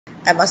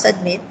I must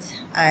admit,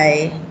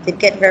 I did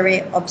get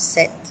very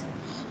upset,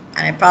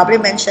 and I probably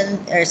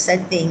mentioned or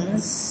said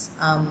things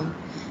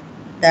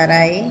that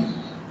I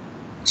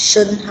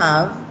shouldn't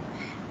have,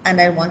 and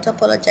I want to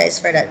apologize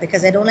for that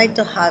because I don't like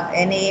to have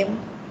any,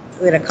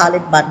 we'll call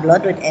it bad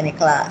blood with any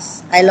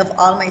class. I love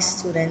all my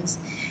students,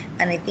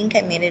 and I think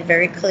I made it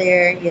very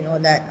clear,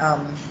 that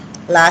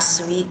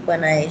last week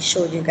when I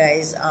showed you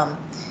guys,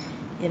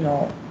 you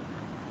know,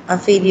 a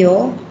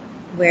video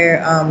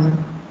where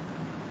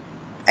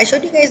I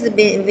showed you guys the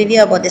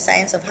video about the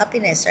science of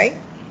happiness, right?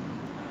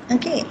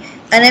 Okay,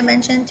 and I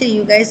mentioned to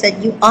you guys that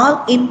you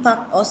all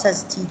impact us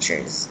as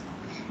teachers,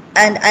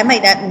 and I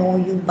might not know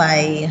you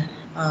by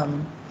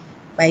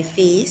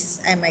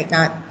face. I might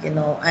not,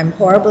 I'm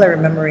horrible at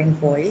remembering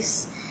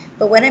voice,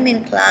 but when I'm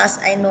in class,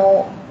 I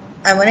know,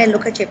 and when I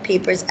look at your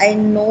papers, I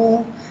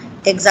know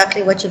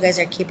exactly what you guys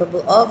are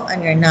capable of,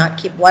 and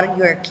what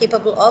you're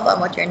capable of,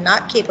 and what you're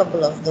not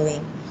capable of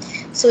doing.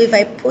 So if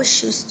I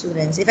push you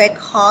students, if I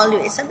call you,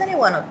 it's not that I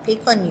want to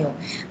pick on you.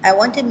 I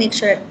want to make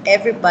sure that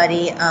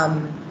everybody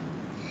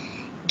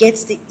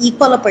gets the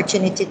equal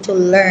opportunity to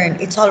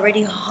learn. It's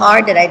already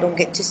hard that I don't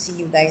get to see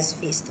you guys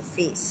face to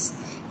face.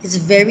 It's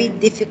very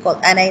difficult,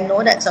 and I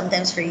know that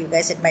sometimes for you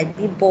guys it might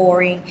be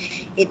boring,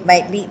 it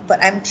might be,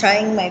 but I'm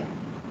trying my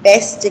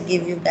best to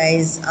give you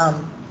guys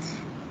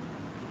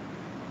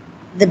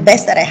the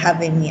best that I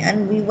have in me.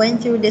 And we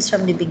went through this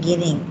from the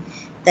beginning,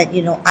 that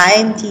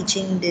I'm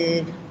teaching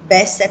the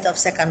best set of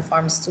second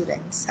form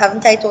students.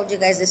 Haven't I told you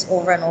guys this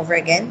over and over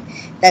again,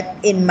 that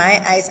in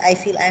my eyes I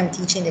feel I'm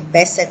teaching the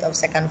best set of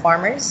second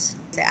formers?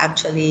 I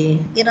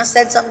actually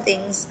said some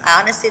things.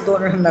 I honestly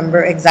don't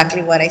remember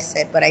exactly what I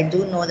said, but I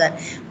do know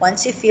that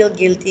once you feel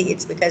guilty,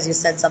 it's because you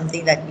said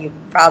something that you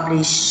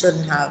probably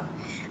shouldn't have.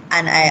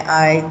 And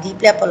I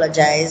deeply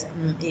apologize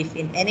if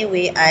in any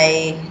way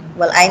I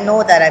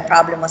know that I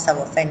probably must have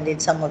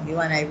offended some of you,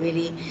 and I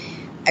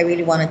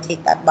really want to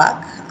take that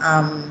back,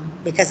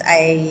 because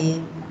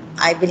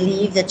I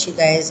believe that you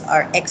guys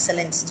are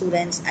excellent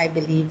students. I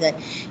believe that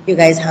you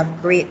guys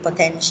have great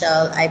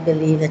potential. I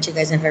believe that you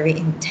guys are very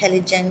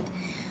intelligent,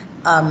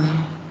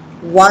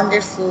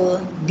 wonderful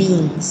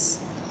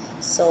beings.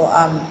 So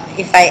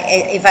if I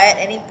at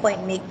any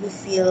point make you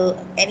feel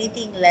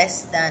anything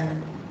less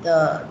than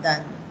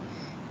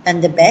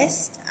the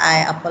best,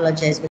 I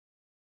apologize.